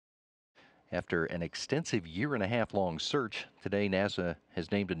After an extensive year-and-a-half-long search, today NASA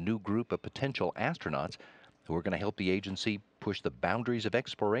has named a new group of potential astronauts who are going to help the agency push the boundaries of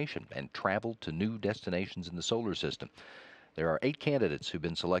exploration and travel to new destinations in the solar system. There are 8 candidates who've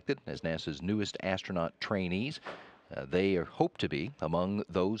been selected as NASA's newest astronaut trainees. They hope to be among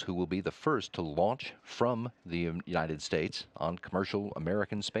those who will be the first to launch from the United States on commercial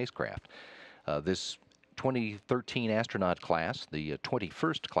American spacecraft. This 2013 astronaut class, the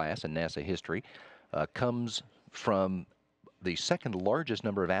 21st class in NASA history, comes from the second largest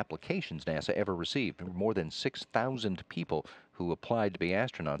number of applications NASA ever received. More than 6,000 people who applied to be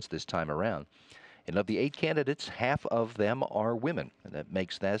astronauts this time around. And of the 8 candidates, half of them are women. And that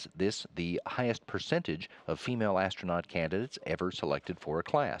makes this the highest percentage of female astronaut candidates ever selected for a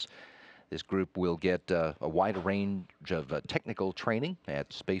class. This group will get a wide range of technical training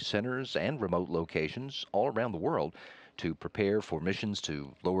at space centers and remote locations all around the world to prepare for missions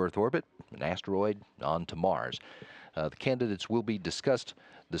to low Earth orbit, an asteroid, on to Mars. The candidates will be discussed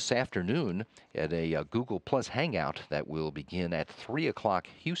this afternoon at a Google Plus Hangout that will begin at 3 o'clock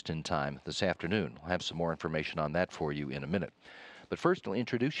Houston time this afternoon. We'll have some more information on that for you in a minute. But first, I'll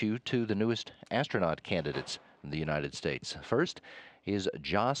introduce you to the newest astronaut candidates in the United States. First is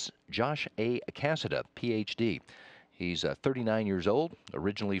Josh A. Cassada, Ph.D. He's 39 years old,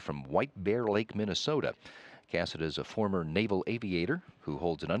 originally from White Bear Lake, Minnesota. Cassada is a former naval aviator who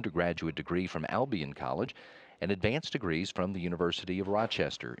holds an undergraduate degree from Albion College and advanced degrees from the University of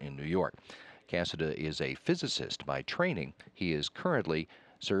Rochester in New York. Cassada is a physicist by training. He is currently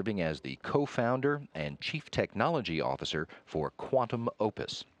serving as the co-founder and chief technology officer for Quantum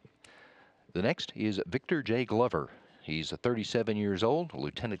Opus. The next is Victor J. Glover. He's 37 years old, a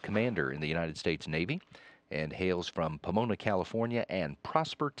lieutenant commander in the United States Navy, and hails from Pomona, California, and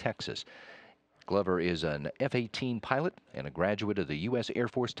Prosper, Texas. Glover is an F-18 pilot and a graduate of the U.S. Air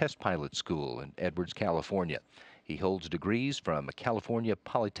Force Test Pilot School in Edwards, California. He holds degrees from California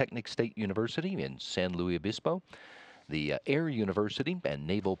Polytechnic State University in San Luis Obispo, the Air University and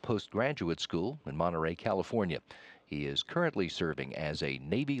Naval Postgraduate School in Monterey, California. He is currently serving as a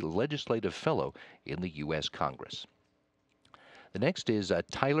Navy Legislative Fellow in the U.S. Congress. The next is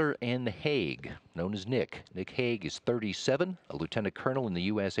Tyler N. Haig, known as Nick. Nick Haig is 37, a lieutenant colonel in the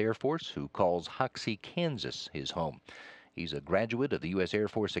U.S. Air Force who calls Hoxie, Kansas his home. He's a graduate of the U.S. Air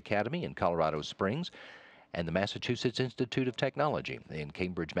Force Academy in Colorado Springs and the Massachusetts Institute of Technology in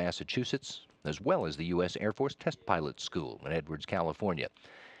Cambridge, Massachusetts, as well as the U.S. Air Force Test Pilot School in Edwards, California.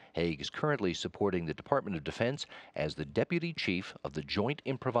 Haig is currently supporting the Department of Defense as the Deputy Chief of the Joint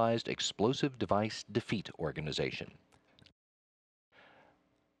Improvised Explosive Device Defeat Organization.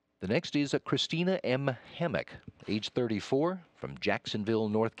 The next is Christina M. Hammock, age 34, from Jacksonville,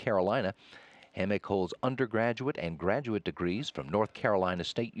 North Carolina. Hammock holds undergraduate and graduate degrees from North Carolina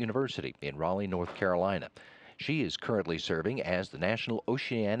State University in Raleigh, North Carolina. She is currently serving as the National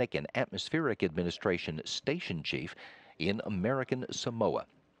Oceanic and Atmospheric Administration Station Chief in American Samoa.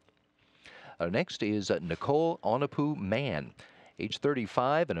 Next is Nicole Onapu Mann, age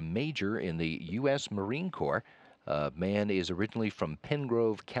 35 and a major in the U.S. Marine Corps. Mann is originally from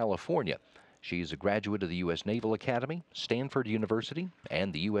Pengrove, California. She is a graduate of the U.S. Naval Academy, Stanford University,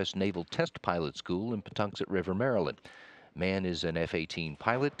 and the U.S. Naval Test Pilot School in Patuxent River, Maryland. Mann is an F-18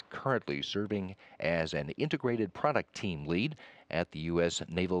 pilot, currently serving as an integrated product team lead at the U.S.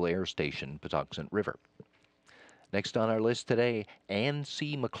 Naval Air Station, Patuxent River. Next on our list today, Ann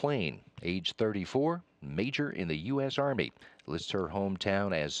C. McLean, age 34, major in the U.S. Army, lists her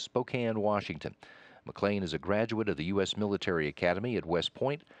hometown as Spokane, Washington. McLean is a graduate of the U.S. Military Academy at West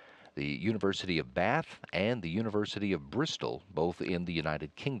Point, the University of Bath, and the University of Bristol, both in the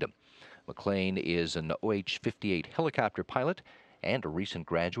United Kingdom. McLean is an OH-58 helicopter pilot and a recent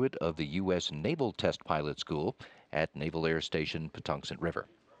graduate of the U.S. Naval Test Pilot School at Naval Air Station, Patuxent River.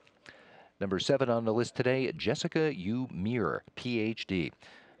 Number 7 on the list today, Jessica U. Muir, Ph.D.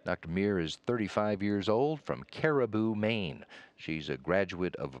 Dr. Muir is 35 years old from Caribou, Maine. She's a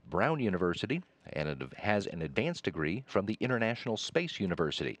graduate of Brown University and has an advanced degree from the International Space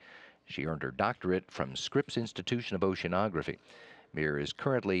University. She earned her doctorate from Scripps Institution of Oceanography. Muir is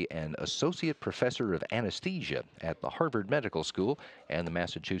currently an associate professor of anesthesia at the Harvard Medical School and the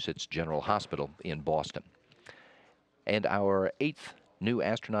Massachusetts General Hospital in Boston. And our 8th new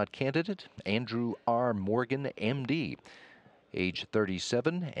astronaut candidate, Andrew R. Morgan, M.D., age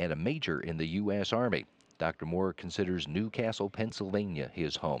 37 and a major in the U.S. Army. Dr. Moore considers Newcastle, Pennsylvania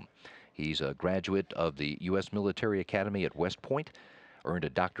his home. He's a graduate of the U.S. Military Academy at West Point, earned a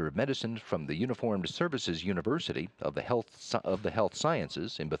Doctor of Medicine from the Uniformed Services University of the Health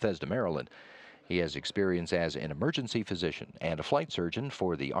Sciences in Bethesda, Maryland. He has experience as an emergency physician and a flight surgeon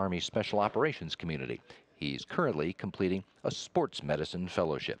for the Army Special Operations community. He's currently completing a sports medicine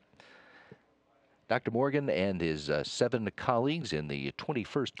fellowship. Dr. Morgan and his 7 colleagues in the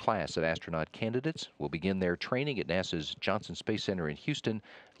 21st class of astronaut candidates will begin their training at NASA's Johnson Space Center in Houston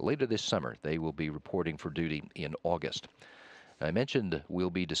later this summer. They will be reporting for duty in August. I mentioned we'll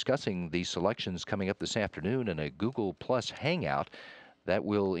be discussing these selections coming up this afternoon in a Google Plus Hangout that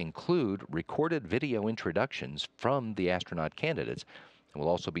will include recorded video introductions from the astronaut candidates. We'll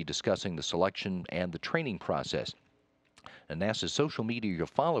also be discussing the selection and the training process. And NASA's social media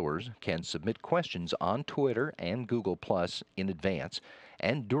followers can submit questions on Twitter and Google Plus in advance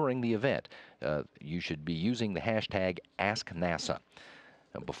and during the event. You should be using the hashtag AskNASA.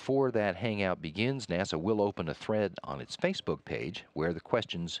 Now, before that hangout begins, NASA will open a thread on its Facebook page where the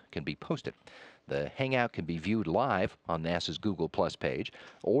questions can be posted. The hangout can be viewed live on NASA's Google Plus page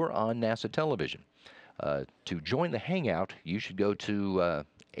or on NASA television. To join the hangout, you should go to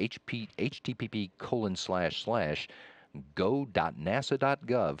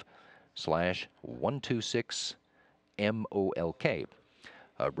http://go.nasa.gov/126MOLK.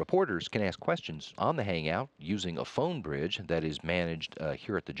 Reporters can ask questions on the Hangout using a phone bridge that is managed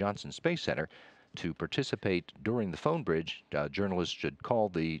here at the Johnson Space Center. To participate during the phone bridge, journalists should call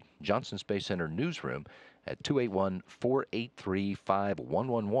the Johnson Space Center newsroom at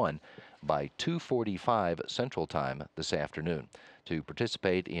 281-483-5111 by 2:45 Central Time this afternoon. To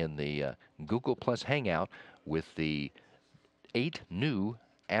participate in the Google Plus Hangout with the 8 new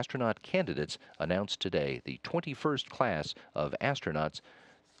astronaut candidates announced today, the 21st class of astronauts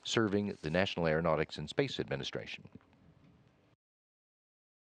serving the National Aeronautics and Space Administration.